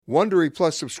Wondery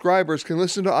Plus subscribers can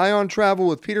listen to Ion Travel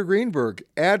with Peter Greenberg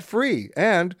ad-free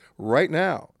and right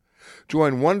now.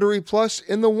 Join Wondery Plus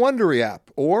in the Wondery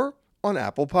app or on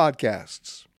Apple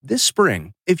Podcasts. This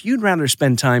spring, if you'd rather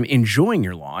spend time enjoying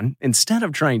your lawn instead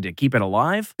of trying to keep it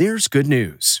alive, there's good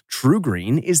news. True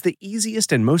Green is the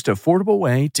easiest and most affordable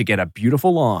way to get a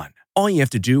beautiful lawn. All you have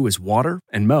to do is water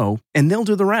and mow, and they'll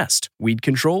do the rest. Weed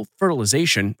control,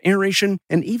 fertilization, aeration,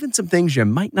 and even some things you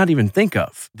might not even think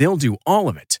of. They'll do all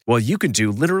of it, while you can do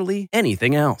literally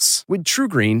anything else. With True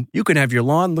Green, you can have your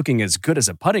lawn looking as good as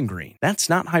a putting green. That's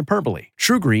not hyperbole.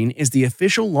 True Green is the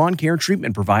official lawn care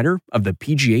treatment provider of the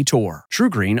PGA Tour. True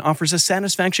Green offers a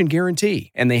satisfaction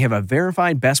guarantee, and they have a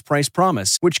verified best price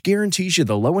promise, which guarantees you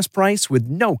the lowest price with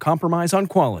no compromise on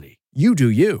quality. You do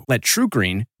you. Let True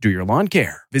Green do your lawn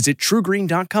care. Visit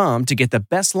truegreen.com to get the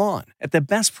best lawn at the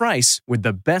best price with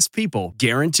the best people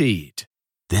guaranteed.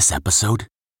 This episode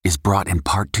is brought in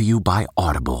part to you by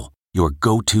Audible, your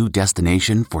go-to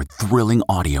destination for thrilling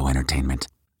audio entertainment.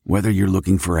 Whether you're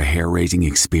looking for a hair-raising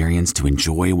experience to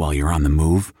enjoy while you're on the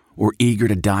move or eager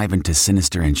to dive into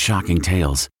sinister and shocking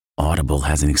tales, Audible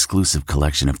has an exclusive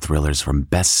collection of thrillers from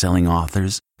best-selling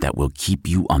authors that will keep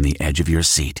you on the edge of your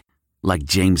seat. Like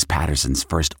James Patterson's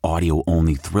first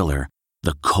audio-only thriller,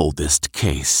 The Coldest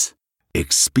Case.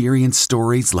 Experience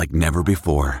stories like never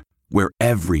before, where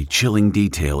every chilling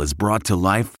detail is brought to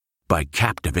life by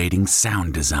captivating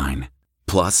sound design.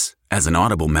 Plus, as an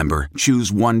Audible member,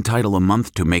 choose one title a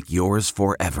month to make yours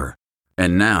forever.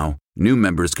 And now, new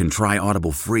members can try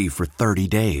Audible free for 30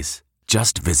 days.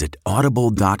 Just visit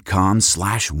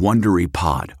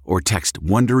audible.com/WonderyPod or text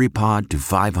WonderyPod to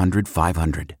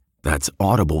 500-500. That's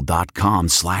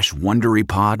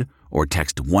audible.com/WonderyPod or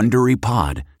text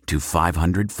WonderyPod to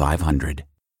 500-500.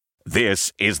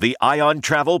 This is the Ion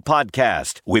Travel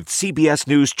Podcast with CBS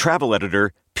News travel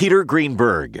editor Peter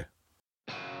Greenberg.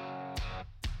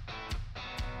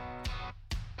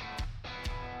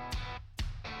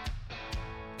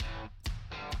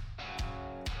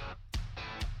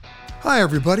 Hi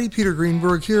everybody, Peter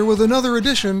Greenberg here with another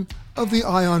edition of the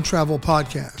Ion Travel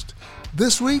Podcast.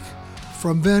 This week,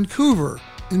 from Vancouver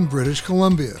in British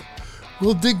Columbia.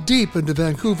 We'll dig deep into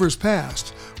Vancouver's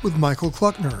past with Michael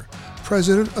Kluckner,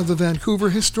 president of the Vancouver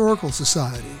Historical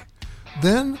Society.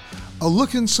 Then, a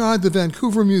look inside the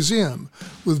Vancouver Museum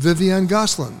with Vivienne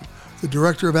Gosselin, the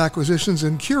director of acquisitions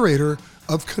and curator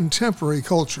of contemporary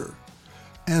culture.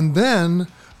 And then,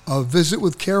 a visit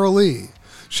with Carol Lee.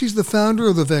 She's the founder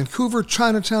of the Vancouver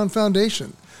Chinatown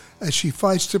Foundation as she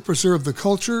fights to preserve the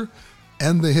culture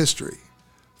and the history.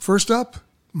 First up,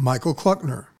 Michael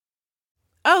Kluckner.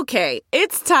 Okay,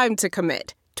 it's time to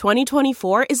commit.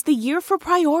 2024 is the year for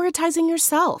prioritizing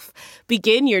yourself.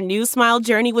 Begin your new smile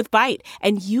journey with Byte,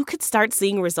 and you could start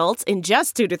seeing results in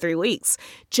just 2 to 3 weeks.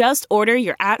 Just order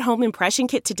your at-home impression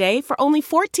kit today for only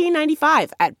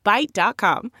 $14.95 at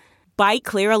Byte.com. Byte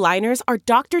clear aligners are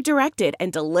doctor-directed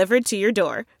and delivered to your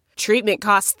door. Treatment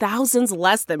costs thousands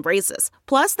less than braces.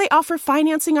 Plus, they offer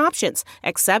financing options,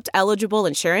 accept eligible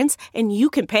insurance, and you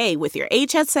can pay with your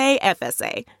HSA,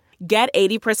 FSA. Get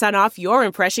 80% off your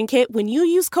impression kit when you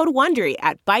use code WONDERY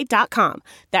at Byte.com.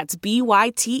 That's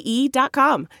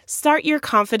BYTE.com. Start your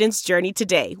confidence journey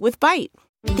today with Byte.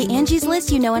 The Angie's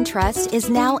List you know and trust is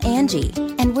now Angie,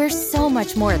 and we're so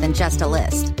much more than just a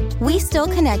list. We still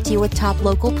connect you with top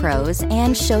local pros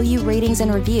and show you ratings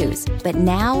and reviews, but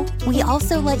now we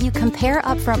also let you compare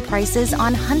upfront prices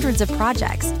on hundreds of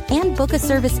projects and book a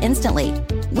service instantly.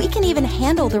 We can even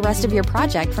handle the rest of your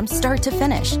project from start to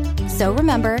finish. So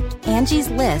remember, Angie's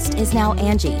List is now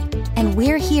Angie, and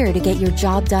we're here to get your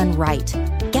job done right.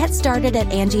 Get started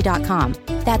at Angie.com.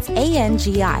 That's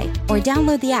ANGI, or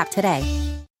download the app today.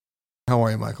 How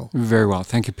are you, Michael? Very well.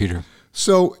 Thank you, Peter.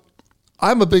 So,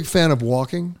 I'm a big fan of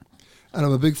walking, and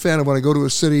I'm a big fan of when I go to a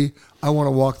city, I want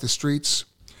to walk the streets.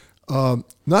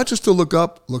 Not just to look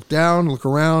up, look down, look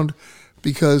around,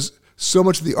 because so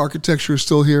much of the architecture is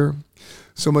still here.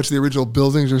 So much of the original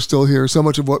buildings are still here. So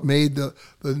much of what made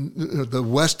the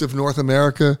west of North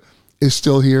America is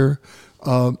still here.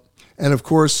 And of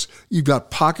course, you've got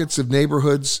pockets of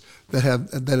neighborhoods that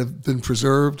have been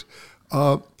preserved.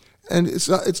 And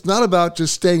it's not about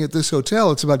just staying at this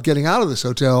hotel. It's about getting out of this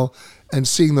hotel and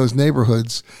seeing those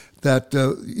neighborhoods that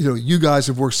you guys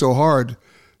have worked so hard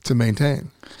to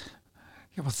maintain.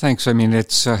 Yeah, well, thanks. I mean,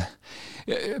 it's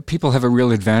people have a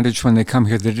real advantage when they come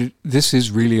here that this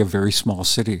is really a very small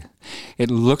city.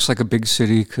 It looks like a big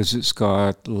city because it's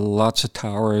got lots of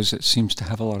towers. It seems to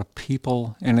have a lot of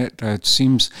people in it. It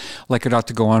seems like it ought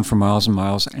to go on for miles and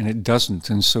miles, and it doesn't.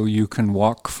 And so you can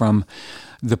walk from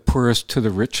the poorest to the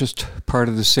richest part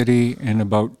of the city in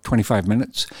about 25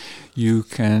 minutes. You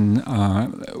can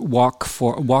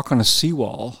walk on a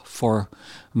seawall for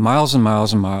miles and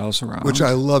miles and miles around, which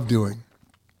I love doing.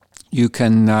 You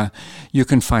can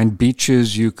find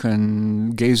beaches. You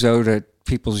can gaze out at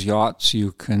people's yachts.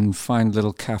 You can find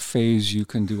little cafes. You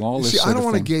can do all this. I don't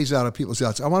want to gaze out at people's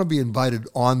yachts. I want to be invited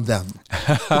on them.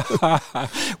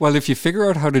 Well, if you figure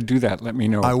out how to do that, let me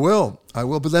know. I will.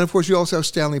 But then, of course, you also have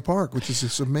Stanley Park, which is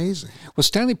just amazing. Well,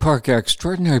 Stanley Park,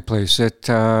 extraordinary place. It's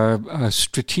a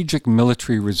strategic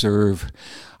military reserve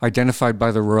identified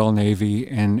by the Royal Navy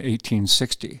in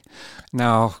 1860.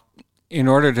 Now, in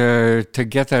order to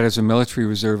get that as a military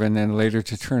reserve and then later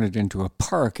to turn it into a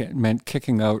park, it meant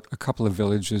kicking out a couple of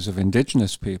villages of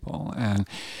indigenous people. And,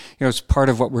 it's part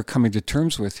of what we're coming to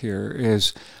terms with here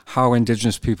is how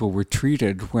indigenous people were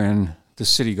treated when the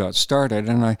city got started.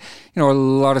 And a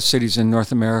lot of cities in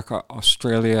North America,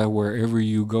 Australia, wherever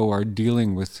you go, are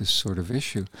dealing with this sort of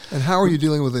issue. And how are you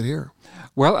dealing with it here?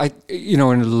 Well,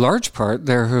 in large part,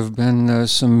 there have been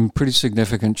some pretty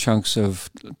significant chunks of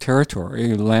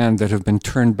territory, land that have been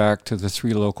turned back to the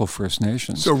 3 local First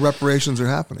Nations. So reparations are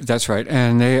happening. That's right,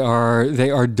 and they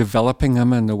are developing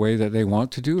them in the way that they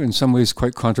want to do. In some ways,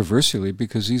 quite controversially,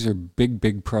 because these are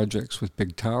big projects with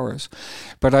big towers.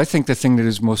 But I think the thing that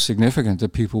is most significant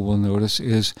that people will notice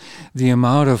is the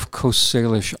amount of Coast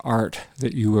Salish art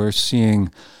that you are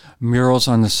seeing. Murals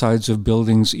on the sides of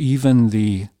buildings, even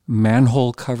the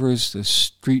manhole covers, the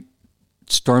street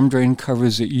storm drain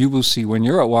covers that you will see when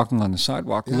you're out walking on the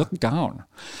sidewalk. Yeah. Look down.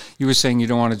 You were saying you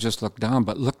don't want to just look down,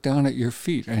 but look down at your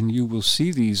feet, and you will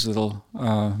see these little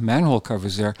manhole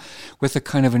covers there with a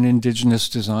kind of an indigenous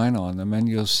design on them, and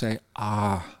you'll say,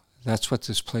 that's what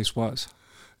this place was.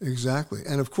 Exactly.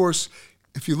 And of course,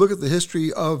 if you look at the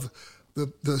history of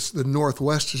the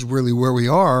Northwest is really where we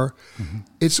are. Mm-hmm.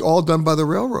 It's all done by the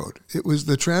railroad. It was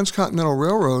the Transcontinental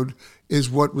Railroad is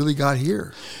what really got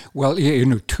here. Well,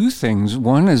 2 things.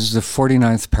 One is the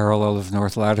 49th parallel of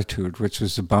north latitude, which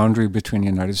was the boundary between the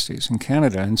United States and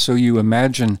Canada. And so you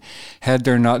imagine, had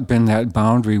there not been that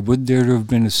boundary, would there have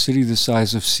been a city the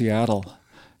size of Seattle,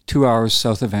 2 hours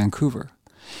south of Vancouver?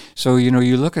 So,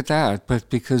 you look at that, but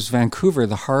because Vancouver,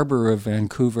 the harbor of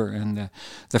Vancouver and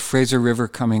the Fraser River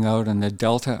coming out and the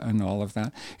Delta and all of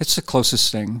that, it's the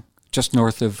closest thing just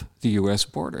north of the U.S.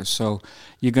 border. So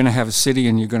you're going to have a city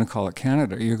and you're going to call it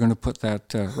Canada. You're going to put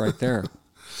that right there.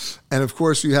 And, of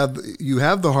course, you have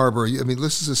the harbor. I mean,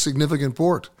 this is a significant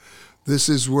port. This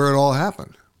is where it all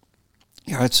happened.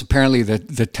 Yeah, it's apparently the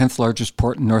 10th largest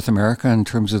port in North America in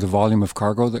terms of the volume of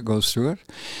cargo that goes through it.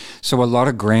 So a lot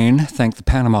of grain, thank the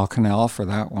Panama Canal for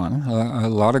that one. A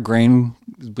lot of grain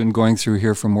has been going through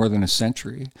here for more than a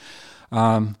century.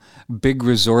 Big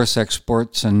resource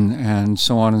exports and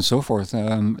so on and so forth.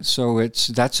 So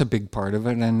that's a big part of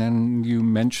it. And then you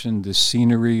mentioned the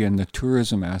scenery and the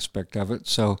tourism aspect of it.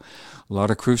 So a lot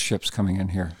of cruise ships coming in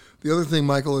here. The other thing,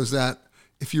 Michael, is that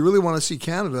if you really want to see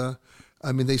Canada,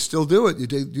 I mean, they still do it. You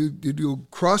do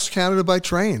cross Canada by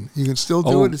train. You can still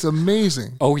do it. It's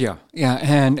amazing. Oh, yeah. Yeah,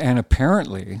 and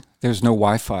apparently there's no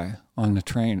Wi-Fi on the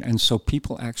train, and so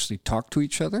people actually talk to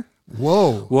each other.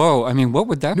 Whoa. I mean, what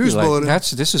would that News be like?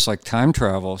 bulletin. This is like time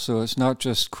travel. So it's not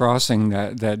just crossing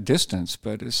that distance,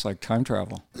 but it's like time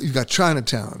travel. You've got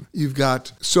Chinatown. You've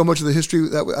got so much of the history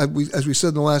that as we said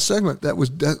in the last segment, that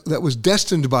was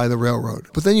destined by the railroad.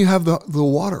 But then you have the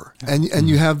water, and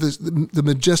you have the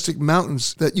majestic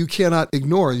mountains that you cannot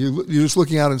ignore. You're just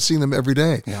looking out and seeing them every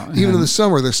day. Yeah, even in the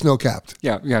summer, they're snow capped.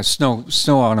 Yeah, snow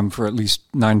on them for at least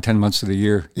 9-10 months of the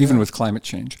year, even with climate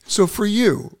change. So for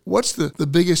you, what's the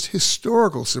biggest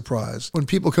historical surprise when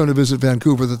people come to visit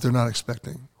Vancouver that they're not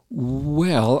expecting?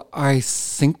 Well, I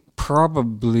think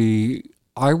probably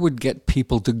I would get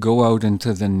people to go out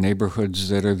into the neighborhoods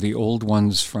that are the old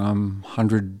ones from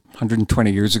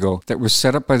 120 years ago that were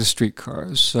set up by the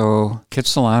streetcars. So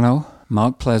Kitsilano,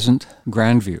 Mount Pleasant,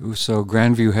 Grandview. So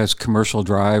Grandview has Commercial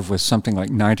Drive with something like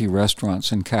 90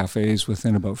 restaurants and cafes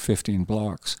within about 15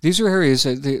 blocks. These are areas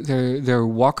that they're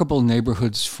walkable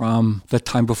neighborhoods from the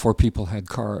time before people had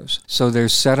cars. So they're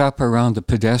set up around the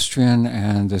pedestrian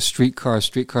and the streetcar.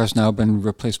 Streetcars now been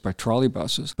replaced by trolley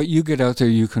buses. But you get out there,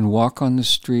 you can walk on the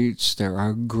streets. There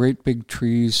are great big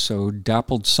trees, so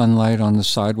dappled sunlight on the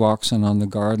sidewalks and on the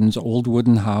gardens, old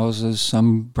wooden houses,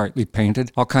 some brightly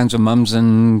painted. All kinds of mums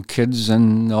and kids pubs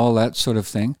and all that sort of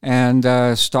thing,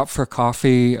 and stop for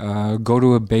coffee, go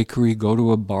to a bakery, go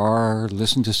to a bar,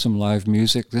 listen to some live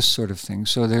music, this sort of thing.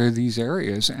 So there are these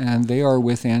areas, and they are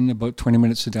within about 20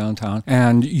 minutes of downtown,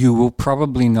 and you will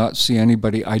probably not see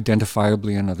anybody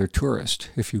identifiably another tourist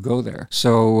if you go there.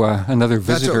 So another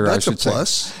visitor, that's I should a plus.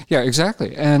 say. Yeah,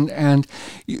 exactly. And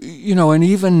you know, and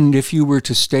even if you were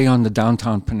to stay on the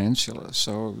downtown peninsula,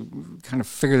 so kind of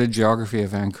figure the geography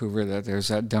of Vancouver, that there's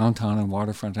that downtown and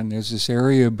waterfront, and there's this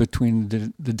area between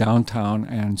the downtown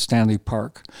and Stanley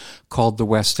Park called the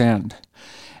West End.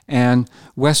 And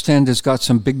West End has got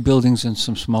some big buildings and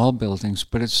some small buildings,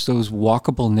 but it's those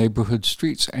walkable neighborhood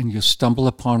streets, and you stumble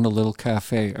upon a little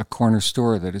cafe, a corner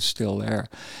store that is still there.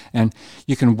 And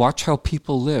you can watch how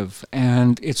people live,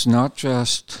 and it's not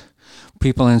just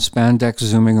people in spandex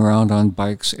zooming around on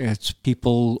bikes. It's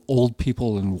people, old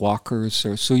people and walkers.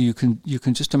 So you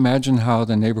can just imagine how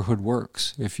the neighborhood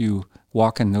works if you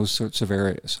walk in those sorts of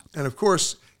areas. And of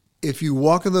course, if you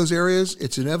walk in those areas,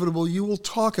 it's inevitable you will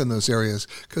talk in those areas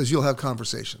because you'll have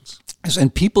conversations.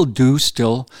 And people do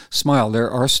still smile.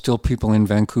 There are still people in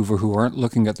Vancouver who aren't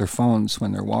looking at their phones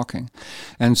when they're walking.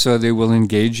 And so they will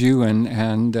engage you,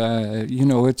 and you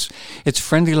know, it's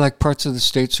friendly like parts of the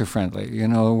States are friendly, you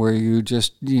know, where you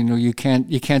just, you know, you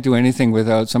can't do anything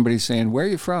without somebody saying, where are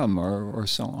you from, or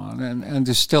so on. And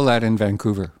there's still that in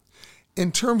Vancouver.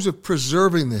 In terms of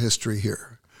preserving the history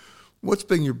here, what's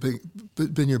been your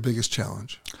biggest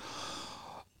challenge?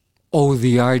 Oh,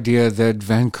 the idea that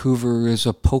Vancouver is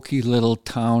a pokey little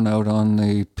town out on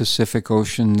the Pacific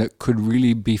Ocean that could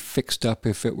really be fixed up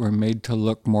if it were made to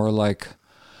look more like,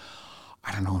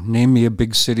 I don't know, name me a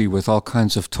big city with all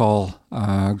kinds of tall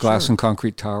glass and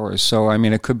concrete towers. So, I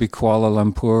mean, it could be Kuala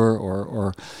Lumpur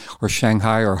or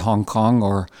Shanghai or Hong Kong,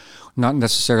 or not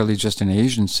necessarily just an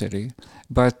Asian city.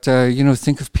 But, you know,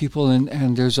 think of people,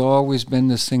 and there's always been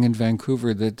this thing in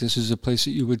Vancouver that this is a place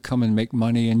that you would come and make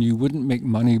money, and you wouldn't make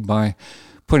money by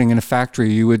putting in a factory,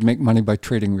 you would make money by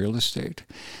trading real estate.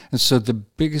 And so the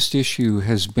biggest issue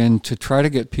has been to try to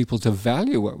get people to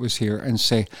value what was here and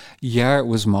say, yeah, it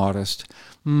was modest.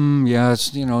 Yeah,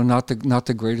 it's, you know, not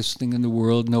the greatest thing in the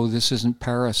world. No, this isn't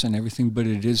Paris and everything, but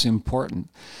it is important.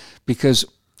 Because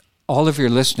all of your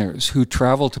listeners who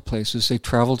travel to places, they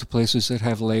travel to places that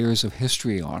have layers of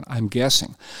history on, I'm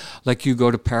guessing. Like you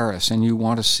go to Paris and you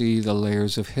want to see the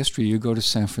layers of history. You go to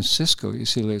San Francisco, you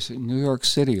see layers of New York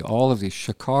City, all of these,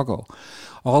 Chicago,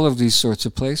 all of these sorts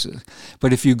of places.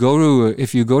 But if you go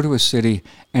to a city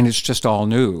and it's just all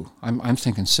new, I'm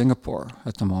thinking Singapore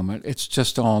at the moment, it's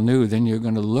just all new, then you're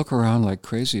going to look around like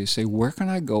crazy and say, where can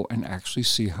I go and actually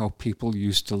see how people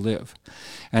used to live?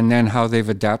 And then how they've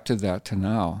adapted that to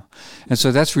now. And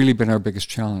so that's really been our biggest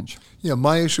challenge. Yeah,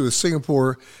 my issue with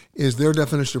Singapore is their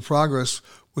definition of progress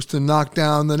was to knock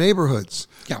down the neighborhoods.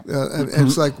 Yeah. And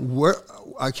it's like, where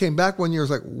I came back one year, it's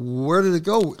like, where did it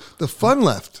go? The fun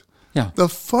left. Yeah. The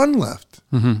fun left,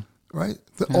 right?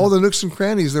 All the nooks and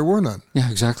crannies, there were none.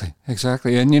 Yeah, exactly.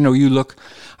 And, you know, you look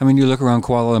around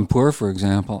Kuala Lumpur, for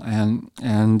example, and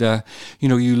you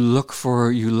know, you look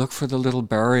for the little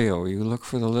barrio, you look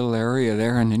for the little area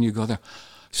there, and then you go there.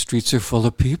 Streets are full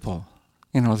of people.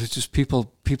 You know, there's just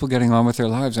people getting on with their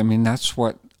lives. I mean, that's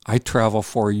what I travel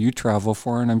for, you travel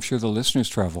for, and I'm sure the listeners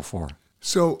travel for.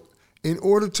 So in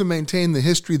order to maintain the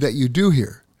history that you do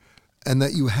here and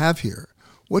that you have here,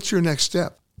 what's your next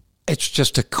step? It's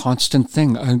just a constant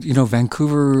thing. You know,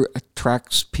 Vancouver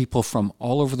attracts people from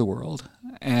all over the world.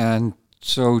 And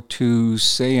so to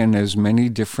say in as many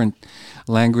different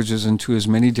languages and to as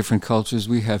many different cultures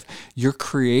we have, you're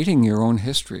creating your own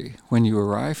history when you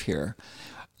arrive here.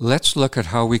 Let's look at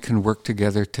how we can work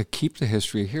together to keep the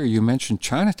history here. You mentioned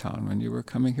Chinatown when you were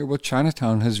coming here. Well,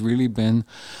 Chinatown has really been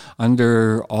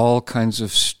under all kinds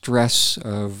of stress,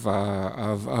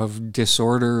 of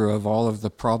disorder, of all of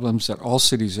the problems that all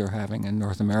cities are having in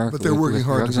North America. But they're working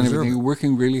hard to preserve it.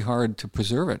 Working really hard to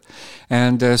preserve it.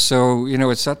 And so, you know,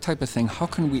 it's that type of thing. How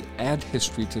can we add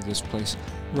history to this place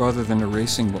rather than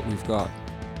erasing what we've got?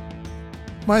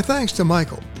 My thanks to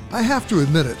Michael. I have to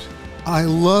admit it. I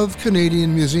love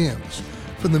Canadian museums,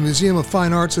 from the Museum of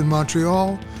Fine Arts in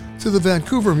Montreal to the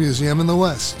Vancouver Museum in the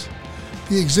West.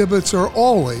 The exhibits are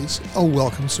always a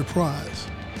welcome surprise.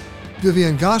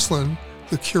 Vivian Gosselin,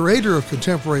 the curator of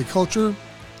contemporary culture,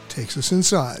 takes us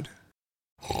inside.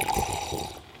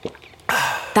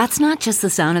 That's not just the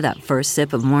sound of that first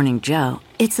sip of Morning Joe.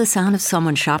 It's the sound of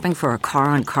someone shopping for a car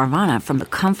on Carvana from the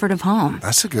comfort of home.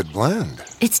 That's a good blend.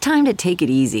 It's time to take it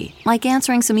easy, like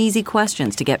answering some easy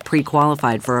questions to get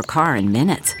pre-qualified for a car in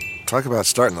minutes. Talk about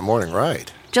starting the morning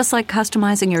right. Just like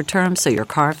customizing your terms so your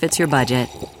car fits your budget.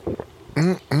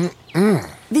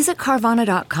 Visit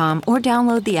Carvana.com or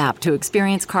download the app to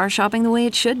experience car shopping the way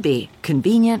it should be.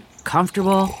 Convenient,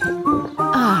 comfortable.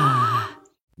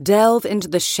 Delve into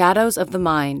the shadows of the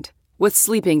mind with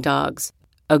Sleeping Dogs,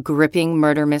 a gripping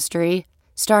murder mystery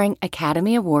starring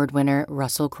Academy Award winner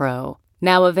Russell Crowe.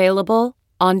 Now available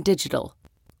on digital.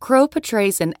 Crowe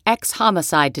portrays an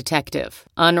ex-homicide detective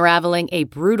unraveling a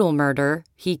brutal murder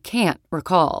he can't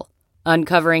recall.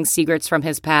 Uncovering secrets from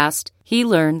his past, he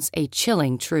learns a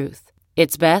chilling truth.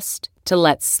 It's best to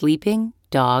let sleeping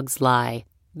dogs lie.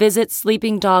 Visit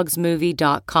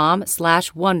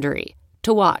sleepingdogsmovie.com/Wondery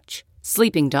to watch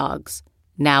Sleeping Dogs,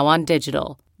 now on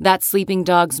digital. That's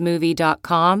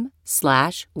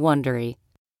sleepingdogsmovie.com/Wondery.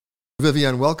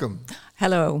 Viviane, welcome.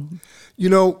 Hello. You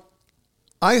know,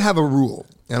 I have a rule,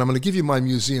 and I'm going to give you my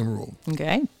museum rule.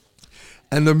 Okay.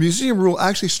 And the museum rule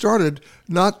actually started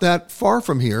not that far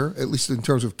from here, at least in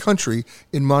terms of country,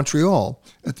 in Montreal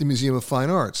at the Museum of Fine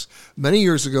Arts. Many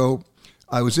years ago,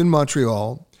 I was in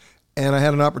Montreal, and I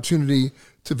had an opportunity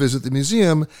to visit the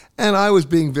museum, and I was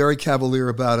being very cavalier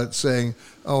about it, saying,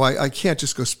 I can't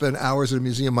just go spend hours at a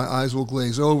museum. My eyes will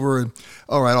glaze over, and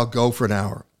all right, I'll go for an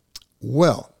hour.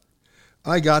 Well,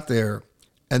 I got there,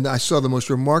 and I saw the most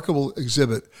remarkable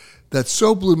exhibit that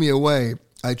so blew me away,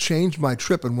 I changed my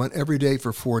trip and went every day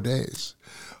for 4 days.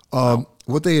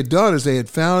 What they had done is they had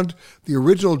found the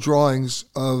original drawings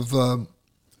of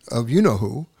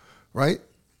you-know-who, right?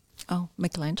 Oh,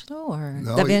 Michelangelo or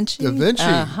No, Da Vinci? Da Vinci.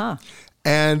 Uh-huh.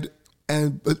 And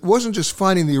it wasn't just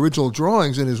finding the original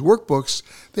drawings in his workbooks.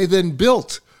 They then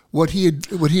built what he had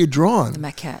drawn. The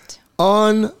maquette.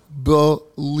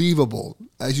 Unbelievable.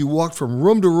 As you walked from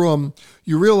room to room,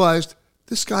 you realized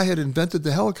this guy had invented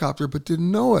the helicopter but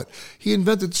didn't know it. He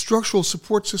invented structural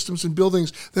support systems in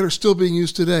buildings that are still being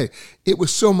used today. It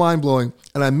was so mind-blowing,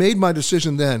 and I made my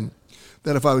decision then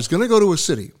that if I was going to go to a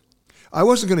city, I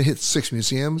wasn't going to hit 6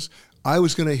 museums. I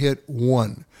was going to hit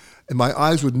 1. And my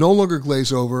eyes would no longer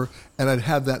glaze over, and I'd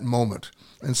have that moment.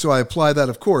 And so I apply that,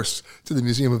 of course, to the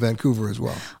Museum of Vancouver as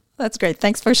well. That's great.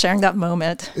 Thanks for sharing that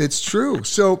moment. It's true.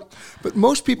 So, but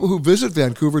most people who visit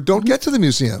Vancouver don't get to the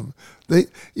museum.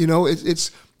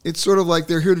 It's sort of like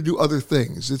they're here to do other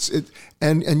things.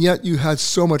 And yet you had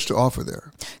so much to offer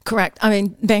there. Correct. I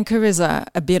mean, Vancouver is a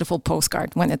beautiful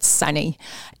postcard when it's sunny,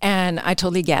 and I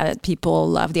totally get it. People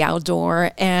love the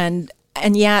outdoor, and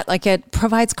yet, like, it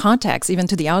provides context even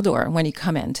to the outdoor when you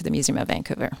come into the Museum of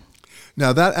Vancouver.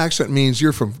 Now, that accent means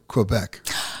you're from Quebec.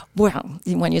 Well,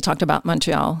 when you talked about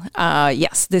Montreal,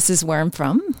 yes, this is where I'm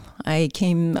from. I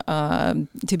came to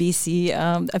BC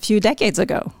a few decades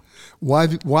ago. Why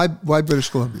British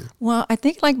Columbia? Well, I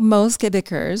think like most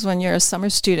Quebecers, when you're a summer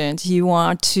student, you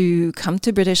want to come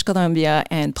to British Columbia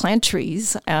and plant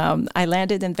trees. I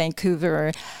landed in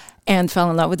Vancouver and fell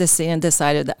in love with the city and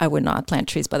decided that I would not plant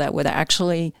trees, but I would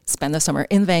actually spend the summer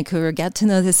in Vancouver, get to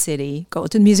know the city, go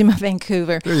to the Museum of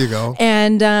Vancouver. There you go.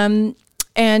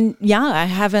 And yeah, I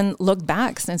haven't looked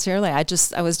back sincerely. I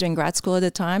was doing grad school at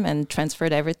the time and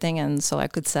transferred everything, and so I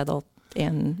could settle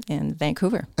in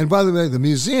Vancouver. And by the way, the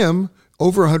museum,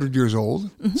 over 100 years old,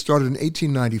 started in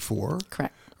 1894.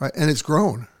 Correct. Right, and it's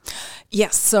grown.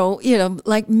 Yes. So,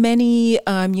 like many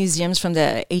museums from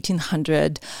the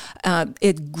 1800s,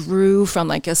 it grew from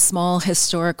like a small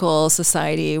historical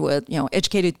society with,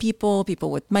 educated people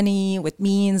with money, with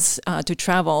means to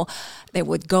travel. They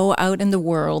would go out in the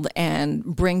world and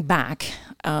bring back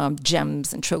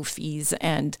gems and trophies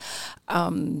and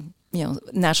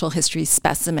natural history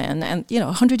specimen. And,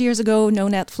 100 years ago, no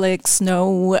Netflix,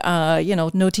 no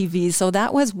TV. So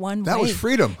that was one way. That was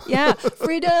freedom. Yeah,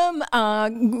 freedom.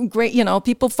 Great.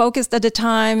 People focused at the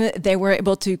time. They were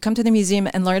able to come to the museum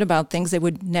and learn about things they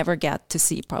would never get to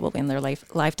see probably in their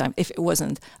lifetime if it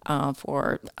wasn't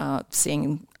for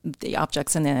seeing the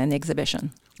objects in an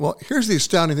exhibition. Well, here's the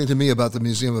astounding thing to me about the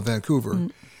Museum of Vancouver.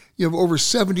 You have over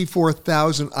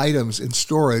 74,000 items in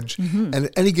storage, and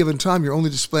at any given time, you're only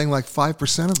displaying like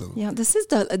 5% of them. Yeah, this is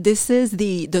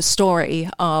the story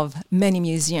of many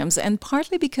museums, and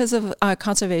partly because of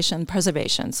conservation,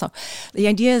 preservation. So, the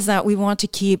idea is that we want to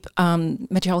keep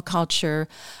material culture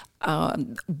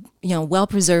well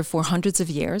preserved for hundreds of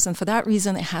years, and for that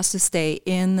reason, it has to stay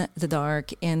in the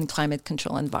dark, in climate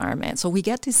control environment. So we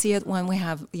get to see it when we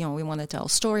have, we want to tell a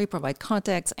story, provide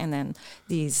context, and then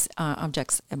these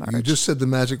objects emerge. You just said the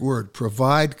magic word: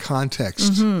 provide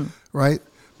context, right?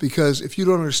 Because if you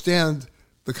don't understand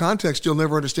the context, you'll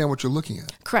never understand what you're looking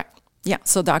at. Correct. Yeah,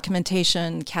 so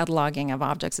documentation, cataloging of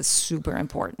objects is super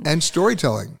important. And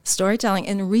storytelling. Storytelling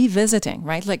and revisiting,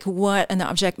 right? Like what an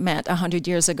object meant 100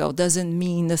 years ago doesn't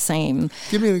mean the same.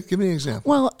 Give me an example.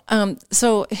 Well,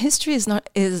 so history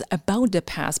is about the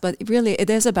past, but really it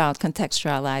is about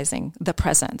contextualizing the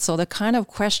present. So the kind of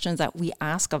questions that we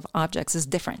ask of objects is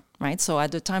different, right? So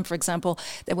at the time, for example,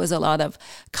 there was a lot of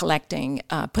collecting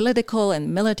political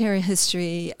and military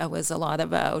history. It was a lot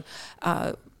about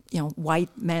white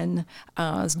men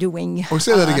doing... Oh,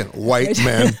 say that again. White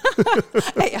men.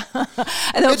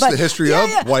 It's the history of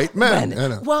white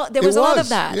men. Well, there was a lot of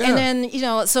that. Yeah. And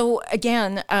then, so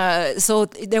again, so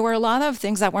there were a lot of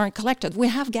things that weren't collected. We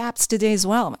have gaps today as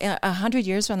well. 100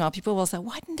 years from now, people will say,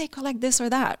 why didn't they collect this or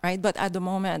that, right? But at the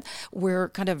moment, we're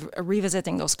kind of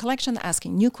revisiting those collections,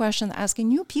 asking new questions, asking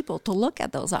new people to look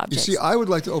at those objects. You see, I would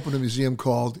like to open a museum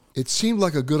called It Seemed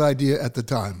Like a Good Idea at the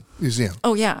Time Museum.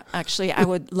 Oh, yeah. Actually, I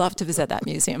would love to visit that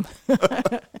museum.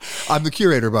 I'm the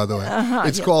curator, by the way.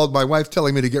 It's called My Wife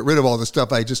Telling Me to Get Rid of All the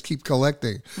Stuff I Just Keep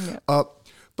Collecting. Yeah.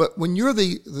 But when you're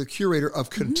the curator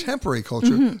of contemporary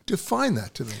culture, define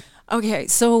that to me. Okay,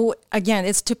 so again,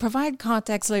 it's to provide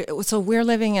context. So we're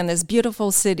living in this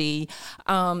beautiful city,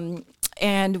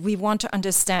 and we want to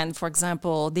understand, for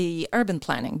example, the urban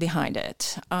planning behind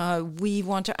it. We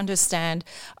want to understand,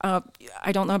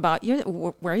 I don't know about you,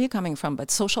 where are you coming from, but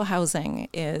social housing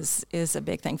is a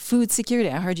big thing. Food security,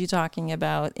 I heard you talking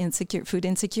about food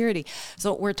insecurity.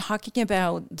 So we're talking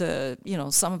about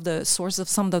some of the sources of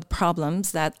some of the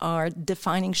problems that are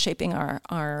shaping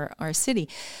our city.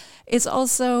 It's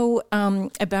also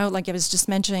about, like I was just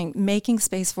mentioning, making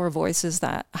space for voices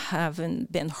that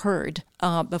haven't been heard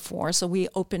before. So we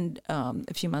opened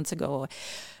a few months ago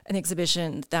an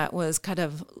exhibition that was kind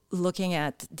of looking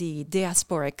at the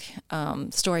diasporic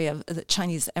story of the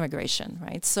Chinese immigration,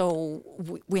 right? So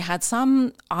we had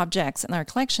some objects in our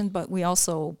collection, but we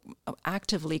also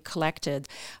actively collected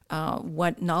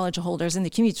what knowledge holders in the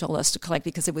community told us to collect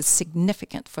because it was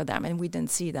significant for them, and we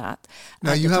didn't see that.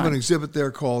 Now you have an exhibit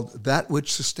there called That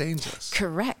Which Sustains Us.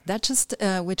 Correct. That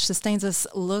Which Sustains Us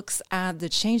looks at the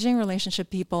changing relationship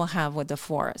people have with the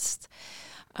forest.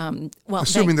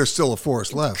 Assuming there's still a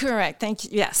forest left. Correct. Thank you.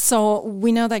 Yes. So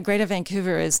we know that Greater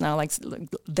Vancouver is now like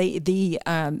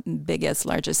the biggest,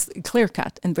 largest clear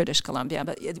cut in British Columbia,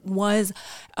 but it was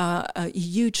a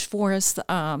huge forest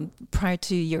prior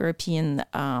to European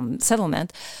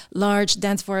settlement. Large,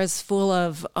 dense forest full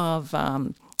of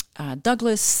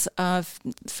Douglas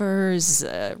firs,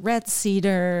 red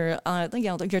cedar,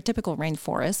 your typical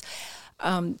rainforest.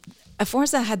 A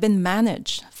forest that had been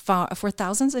managed for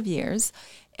thousands of years.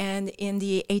 And in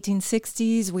the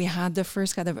 1860s, we had the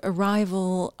first kind of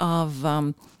arrival of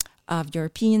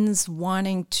Europeans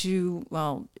wanting to,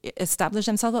 establish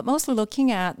themselves, but mostly looking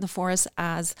at the forest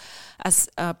as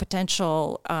a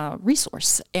potential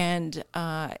resource. And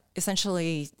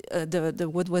essentially, the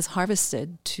wood was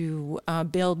harvested to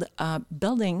build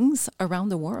buildings around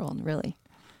the world, really.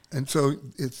 And so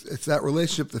it's that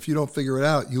relationship that if you don't figure it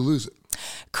out, you lose it.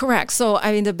 Correct. So,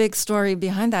 I mean, the big story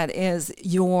behind that is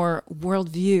your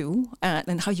worldview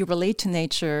and how you relate to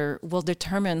nature will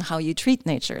determine how you treat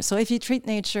nature. So if you treat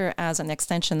nature as an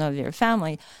extension of your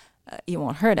family, you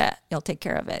won't hurt it. You'll take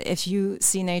care of it. If you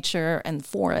see nature and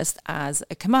forest as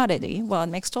a commodity, well, it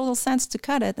makes total sense to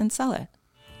cut it and sell it,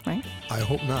 right? I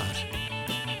hope not.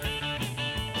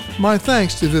 My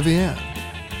thanks to Viviane.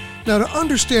 Now, to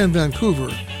understand Vancouver,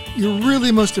 you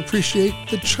really must appreciate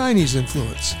the Chinese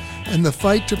influence and the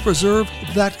fight to preserve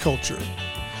that culture.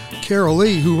 Carol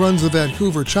Lee, who runs the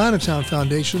Vancouver Chinatown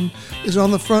Foundation, is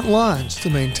on the front lines to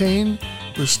maintain,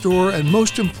 restore, and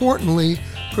most importantly,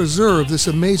 preserve this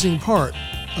amazing part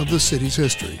of the city's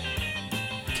history.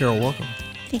 Carol, welcome.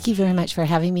 Thank you very much for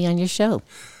having me on your show.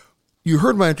 You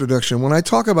heard my introduction. When I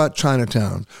talk about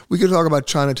Chinatown, we can talk about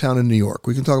Chinatown in New York.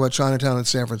 We can talk about Chinatown in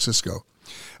San Francisco.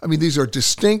 I mean, these are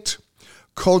distinct,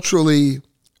 culturally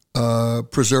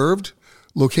preserved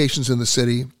locations in the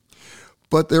city,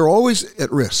 but they're always at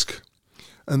risk.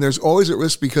 And there's always at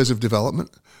risk because of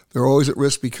development. They're always at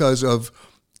risk because of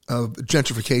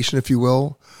gentrification, if you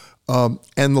will, and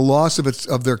the loss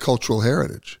of their cultural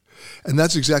heritage. And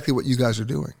that's exactly what you guys are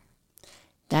doing.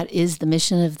 That is the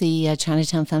mission of the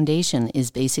Chinatown Foundation,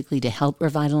 is basically to help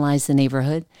revitalize the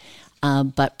neighborhood,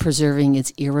 but preserving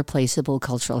its irreplaceable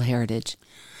cultural heritage.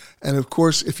 And of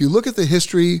course, if you look at the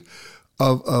history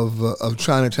of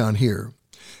Chinatown here,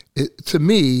 to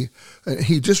me,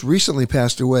 he just recently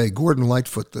passed away, Gordon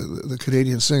Lightfoot, the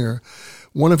Canadian singer.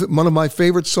 One of my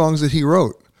favorite songs that he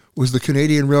wrote was the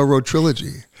Canadian Railroad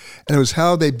Trilogy. And it was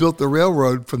how they built the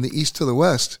railroad from the east to the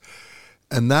west.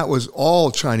 And that was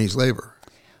all Chinese labor,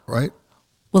 right?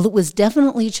 Well, it was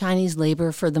definitely Chinese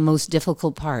labor for the most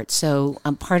difficult part. So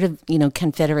part of,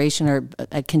 Confederation or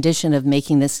a condition of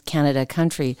making this Canada a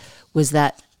country was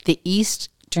that the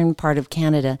eastern part of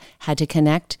Canada had to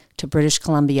connect to British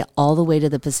Columbia all the way to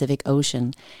the Pacific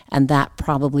Ocean, and that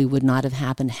probably would not have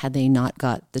happened had they not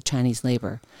got the Chinese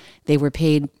labor. They were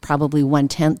paid probably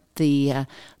 1/10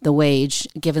 the wage,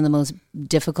 given the most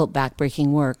difficult backbreaking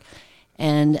work.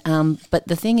 And but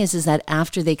the thing is that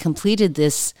after they completed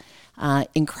this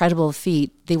incredible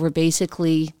feat, they were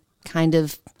basically kind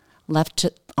of left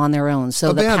on their own.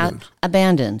 So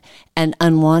abandoned and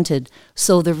unwanted.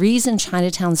 So the reason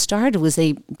Chinatown started was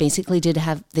they basically didn't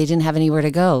have anywhere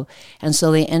to go, and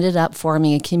so they ended up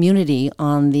forming a community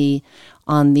on the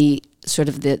sort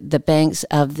of the banks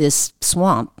of this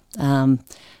swamp,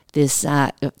 this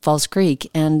False Creek,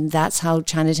 and that's how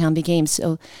Chinatown became.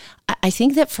 So I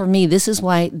think that for me, this is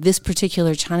why this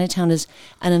particular Chinatown is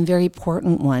a very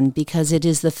important one, because it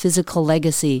is the physical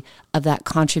legacy of that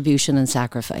contribution and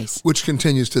sacrifice. Which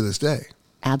continues to this day.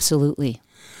 Absolutely.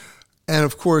 And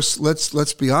of course,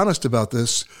 let's be honest about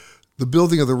this. The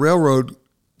building of the railroad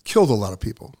killed a lot of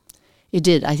people. It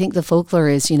did. I think the folklore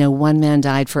is, one man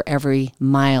died for every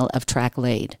mile of track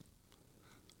laid.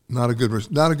 Not a good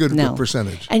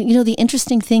percentage. And the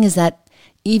interesting thing is that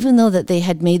even though that they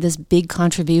had made this big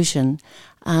contribution,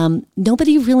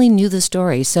 nobody really knew the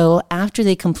story. So after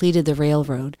they completed the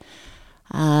railroad,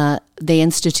 they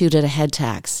instituted a head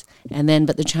tax,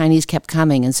 but the Chinese kept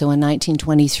coming, and so in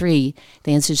 1923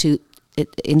 they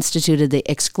instituted the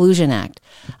Exclusion Act,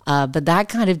 but that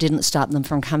kind of didn't stop them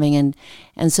from coming in.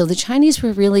 And so the Chinese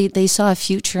were they saw a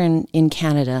future in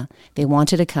Canada. They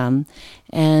wanted to come,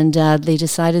 and they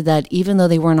decided that even though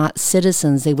they were not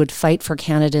citizens, they would fight for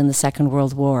Canada in the Second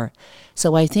World War.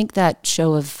 So I think that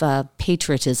show of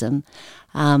patriotism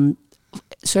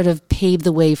sort of paved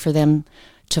the way for them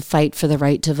to fight for the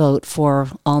right to vote for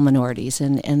all minorities,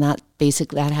 and that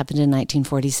happened in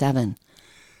 1947.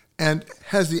 And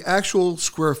has the actual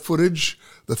square footage,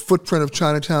 the footprint of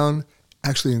Chinatown,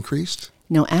 actually increased?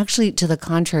 No, actually, to the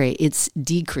contrary, it's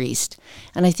decreased.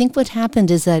 And I think what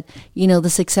happened is that, the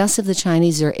success of the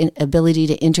Chinese, their ability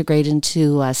to integrate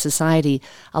into society,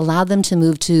 allowed them to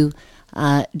move to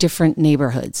different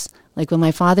neighborhoods. Like when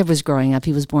my father was growing up,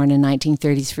 he was born in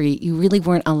 1933, you really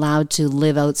weren't allowed to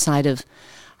live outside of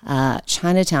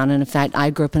Chinatown. And in fact,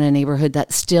 I grew up in a neighborhood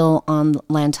that still on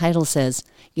land title says,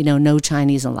 no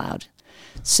Chinese allowed.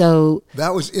 So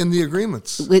that was in the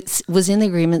agreements. It was in the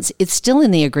agreements. It's still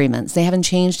in the agreements. They haven't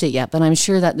changed it yet, but I'm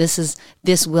sure that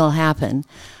this will happen.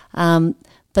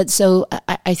 But so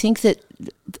I think that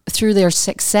through their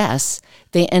success,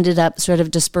 they ended up sort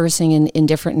of dispersing in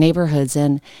different neighborhoods,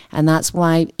 and that's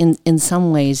why in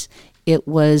some ways it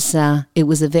was a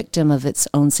victim of its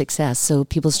own success. So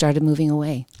people started moving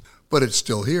away. But it's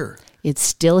still here. It's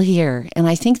still here, and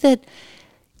I think that.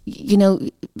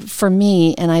 For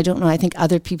me, and I don't know, I think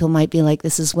other people might be like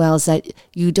this as well, is that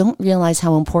you don't realize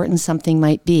how important something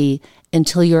might be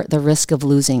until you're at the risk of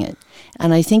losing it.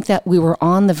 And I think that we were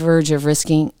on the verge of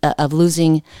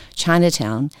losing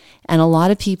Chinatown, and a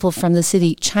lot of people from the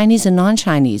city, Chinese and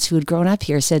non-Chinese, who had grown up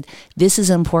here, said, this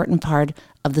is an important part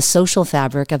of the social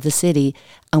fabric of the city,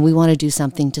 and we want to do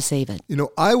something to save it.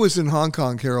 I was in Hong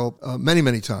Kong, Carol, many,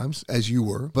 many times, as you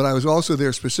were, but I was also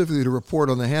there specifically to report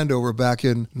on the handover back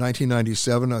in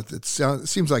 1997. It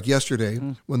seems like yesterday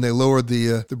when they lowered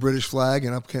the British flag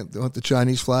and up the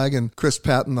Chinese flag, and Chris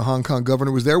Patton, the Hong Kong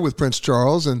governor, was there with Prince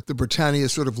Charles, and the Britannia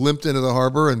sort of limped into the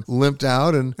harbor and limped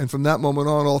out, and from that moment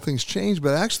on, all things changed.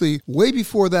 But actually, way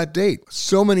before that date,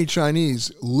 so many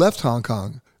Chinese left Hong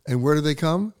Kong, and where did they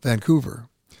come? Vancouver.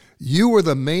 You were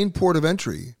the main port of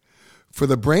entry for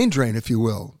the brain drain, if you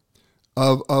will,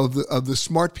 of the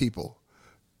smart people,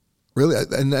 really,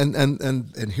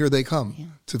 and here they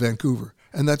come to Vancouver,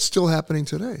 and that's still happening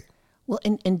today. Well,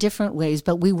 in different ways,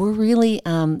 but we were really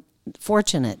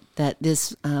fortunate that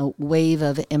this wave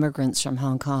of immigrants from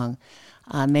Hong Kong,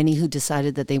 many who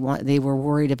decided that they were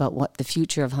worried about what the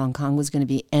future of Hong Kong was going to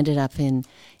be, ended up in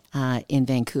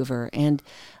Vancouver, and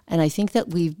I think that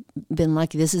we've been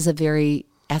lucky. This is a very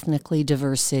ethnically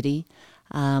diverse city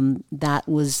that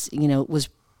was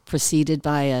preceded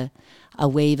by a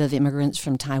wave of immigrants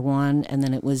from Taiwan, and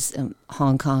then it was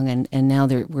Hong Kong, and now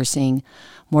we're seeing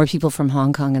more people from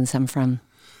Hong Kong and some from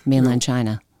mainland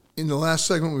China. In the last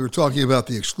segment, we were talking about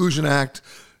the Exclusion Act,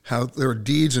 how there are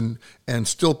deeds and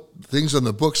still things on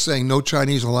the books saying no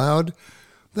Chinese allowed.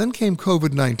 Then came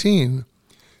COVID-19,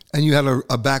 and you had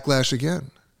a backlash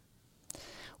again.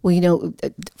 Well,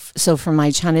 so from my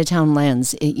Chinatown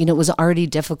lens, it was already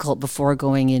difficult before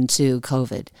going into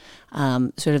COVID.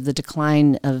 Sort of the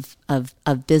decline of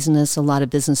business, a lot of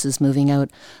businesses moving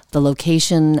out. The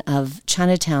location of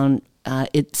Chinatown,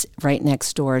 it's right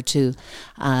next door to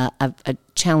a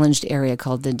challenged area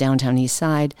called the Downtown East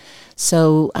Side.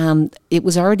 So it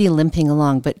was already limping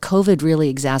along, but COVID really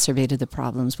exacerbated the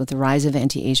problems with the rise of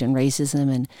anti-Asian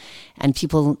racism, and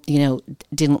people,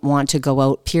 didn't want to go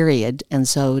out, period. And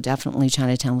so definitely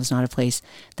Chinatown was not a place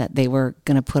that they were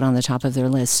going to put on the top of their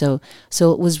list. So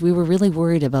we were really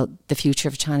worried about the future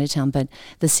of Chinatown, but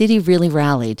the city really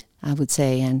rallied, I would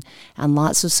say, and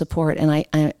lots of support. And I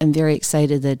am very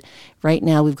excited that right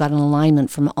now we've got an alignment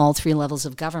from all three levels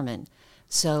of government.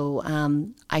 So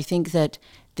I think that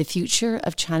the future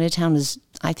of Chinatown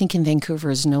in Vancouver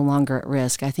is no longer at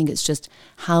risk. I think it's just,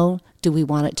 how do we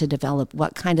want it to develop?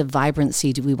 What kind of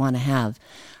vibrancy do we want to have?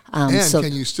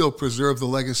 Can you still preserve the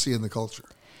legacy and the culture?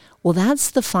 Well,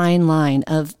 that's the fine line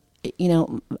of,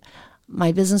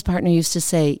 my business partner used to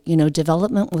say,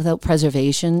 development without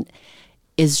preservation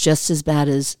is just as bad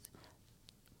as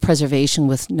preservation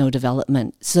with no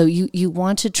development. So you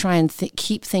want to try and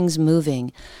keep things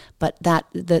moving, but that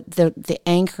the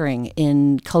anchoring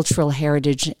in cultural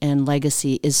heritage and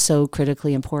legacy is so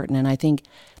critically important. And I think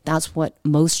that's what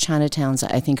most Chinatowns,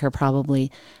 I think, are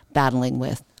probably battling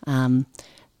with,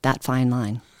 that fine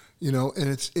line. And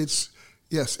it's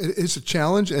a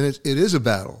challenge, and it is a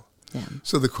battle. Yeah.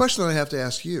 So the question that I have to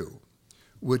ask you,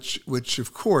 which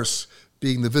of course,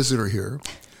 being the visitor here,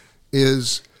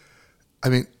 is,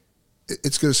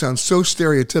 it's going to sound so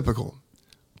stereotypical,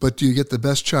 but do you get the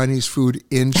best Chinese food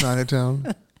in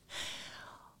Chinatown?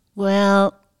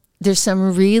 Well, there's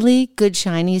some really good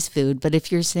Chinese food, but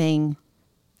if you're saying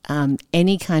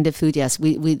any kind of food, yes,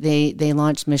 they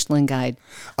launched Michelin Guide.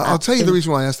 I'll tell you the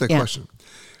reason why I asked that question.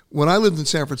 When I lived in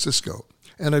San Francisco,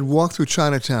 and I'd walk through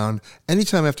Chinatown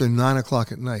anytime after 9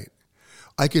 o'clock at night,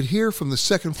 I could hear from the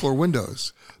second floor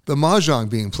windows the mahjong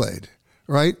being played,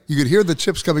 right? You could hear the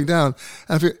chips coming down,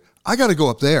 and I figured, I got to go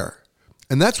up there.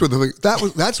 And that's where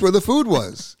the food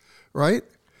was, right?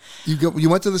 You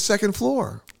went to the second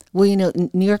floor. Well,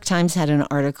 New York Times had an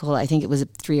article, I think it was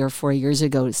 3 or 4 years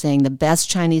ago, saying the best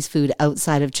Chinese food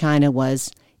outside of China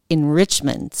was in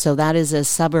Richmond. So that is a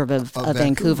suburb of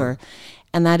Vancouver.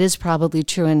 And that is probably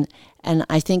true. And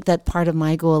I think that part of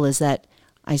my goal is that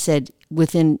I said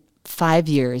within 5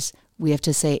 years, we have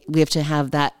to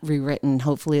have that rewritten.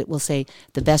 Hopefully it will say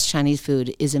the best Chinese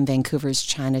food is in Vancouver's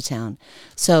Chinatown.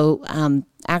 So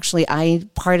actually,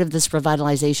 part of this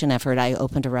revitalization effort, I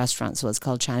opened a restaurant, so it's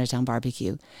called Chinatown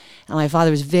Barbecue. And my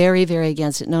father was very, very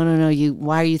against it. No,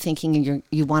 why are you thinking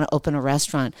you want to open a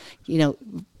restaurant?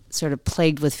 Sort of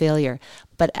plagued with failure.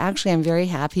 But actually, I'm very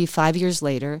happy. 5 years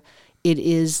later, it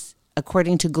is,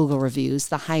 according to Google reviews,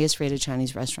 the highest rated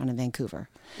Chinese restaurant in Vancouver.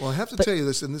 Well, I have to tell you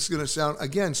this, and this is going to sound,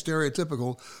 again,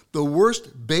 stereotypical. The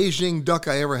worst Beijing duck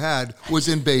I ever had was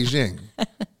in Beijing.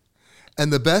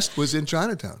 And the best was in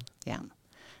Chinatown. Yeah.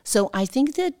 So I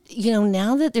think that,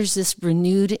 now that there's this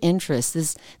renewed interest,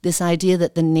 this idea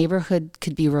that the neighborhood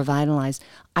could be revitalized,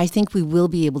 I think we will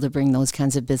be able to bring those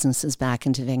kinds of businesses back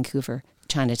into Vancouver,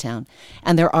 Chinatown.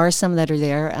 And there are some that are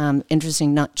there,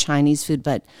 interesting, not Chinese food,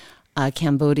 but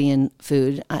Cambodian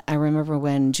food. I remember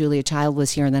when Julia Child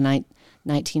was here in the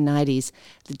 1990s,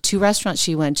 the two restaurants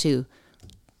she went to,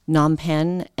 Phnom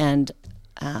Penh and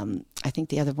I think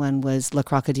the other one was Le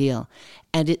Crocodile.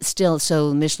 And it's still,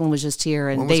 so Michelin was just here.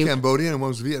 And one was Cambodian and one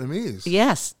was Vietnamese.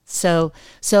 Yes. So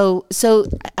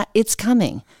it's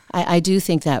coming. I do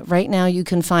think that. Right now you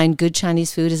can find good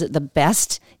Chinese food. Is it the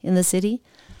best in the city?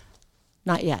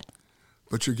 Not yet.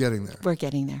 But you're getting there. We're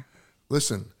getting there.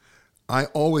 Listen, I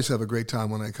always have a great time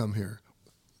when I come here.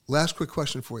 Last quick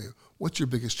question for you. What's your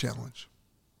biggest challenge?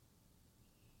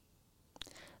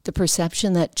 The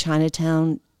perception that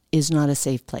Chinatown is not a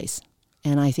safe place.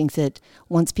 And I think that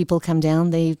once people come down,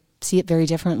 they see it very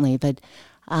differently. But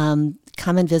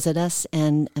come and visit us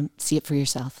and see it for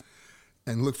yourself.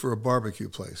 And look for a barbecue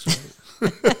place,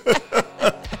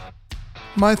 right?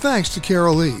 My thanks to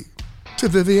Carol Lee, to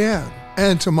Vivienne,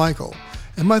 and to Michael.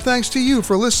 And my thanks to you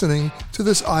for listening to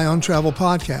this Ion Travel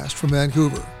podcast from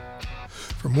Vancouver.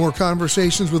 For more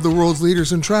conversations with the world's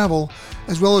leaders in travel,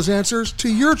 as well as answers to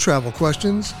your travel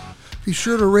questions, be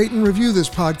sure to rate and review this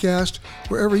podcast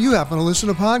wherever you happen to listen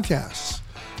to podcasts.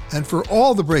 And for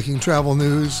all the breaking travel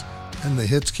news, and the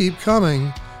hits keep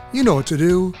coming, you know what to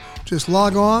do. Just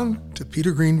log on to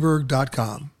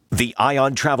petergreenberg.com. The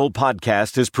Ion Travel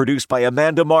Podcast is produced by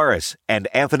Amanda Morris and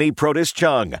Anthony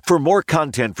Protis-Chung. For more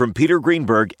content from Peter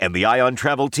Greenberg and the Ion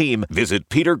Travel team, visit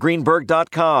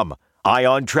petergreenberg.com. Eye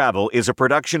on Travel is a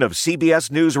production of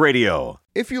CBS News Radio.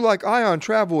 If you like Eye on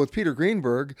Travel with Peter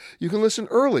Greenberg, you can listen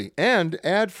early and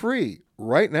ad-free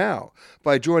right now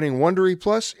by joining Wondery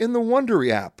Plus in the Wondery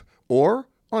app or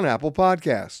on Apple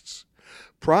Podcasts.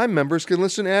 Prime members can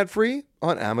listen ad-free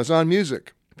on Amazon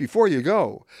Music. Before you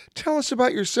go, tell us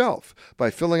about yourself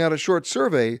by filling out a short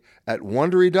survey at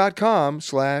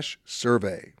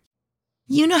Wondery.com/survey.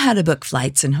 You know how to book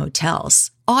flights and hotels.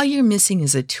 All you're missing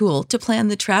is a tool to plan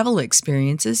the travel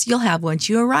experiences you'll have once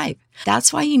you arrive.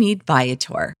 That's why you need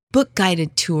Viator. Book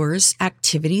guided tours,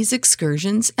 activities,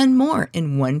 excursions, and more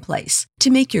in one place to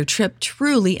make your trip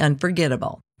truly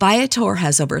unforgettable. Viator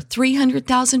has over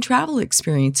 300,000 travel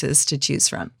experiences to choose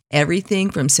from.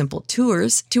 Everything from simple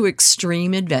tours to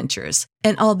extreme adventures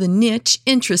and all the niche,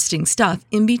 interesting stuff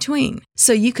in between.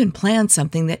 So you can plan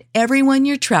something that everyone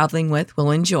you're traveling with will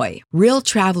enjoy. Real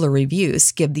traveler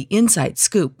reviews give the inside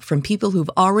scoop from people who've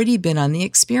already been on the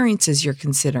experiences you're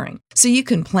considering. So you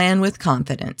can plan with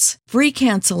confidence. Free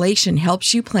cancellation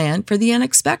helps you plan for the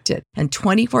unexpected. And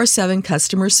 24/7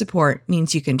 customer support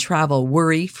means you can travel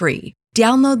worry-free.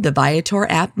 Download the Viator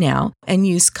app now and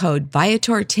use code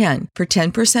Viator10 for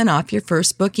 10% off your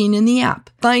first booking in the app.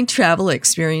 Find travel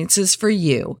experiences for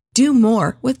you. Do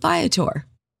more with Viator.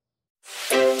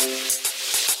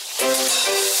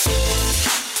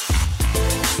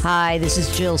 Hi, this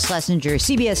is Jill Schlesinger,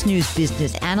 CBS News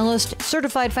business analyst,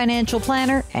 certified financial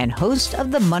planner, and host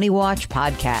of the Money Watch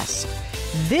podcast.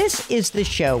 This is the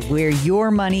show where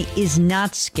your money is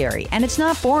not scary and it's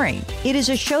not boring. It is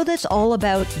a show that's all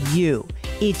about you.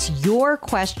 It's your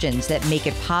questions that make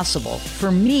it possible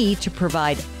for me to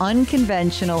provide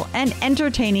unconventional and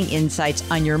entertaining insights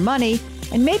on your money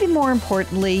and maybe more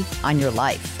importantly, on your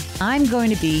life. I'm going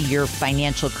to be your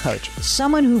financial coach,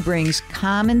 someone who brings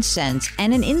common sense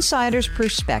and an insider's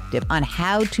perspective on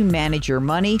how to manage your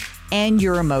money and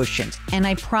your emotions. And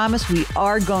I promise we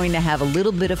are going to have a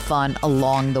little bit of fun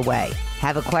along the way.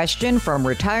 Have a question from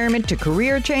retirement to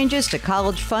career changes to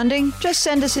college funding? Just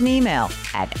send us an email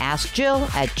at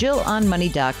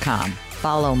askjill@jillonmoney.com.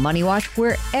 Follow Money Watch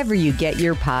wherever you get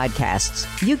your podcasts.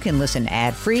 You can listen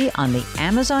ad-free on the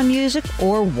Amazon Music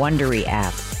or Wondery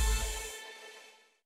app.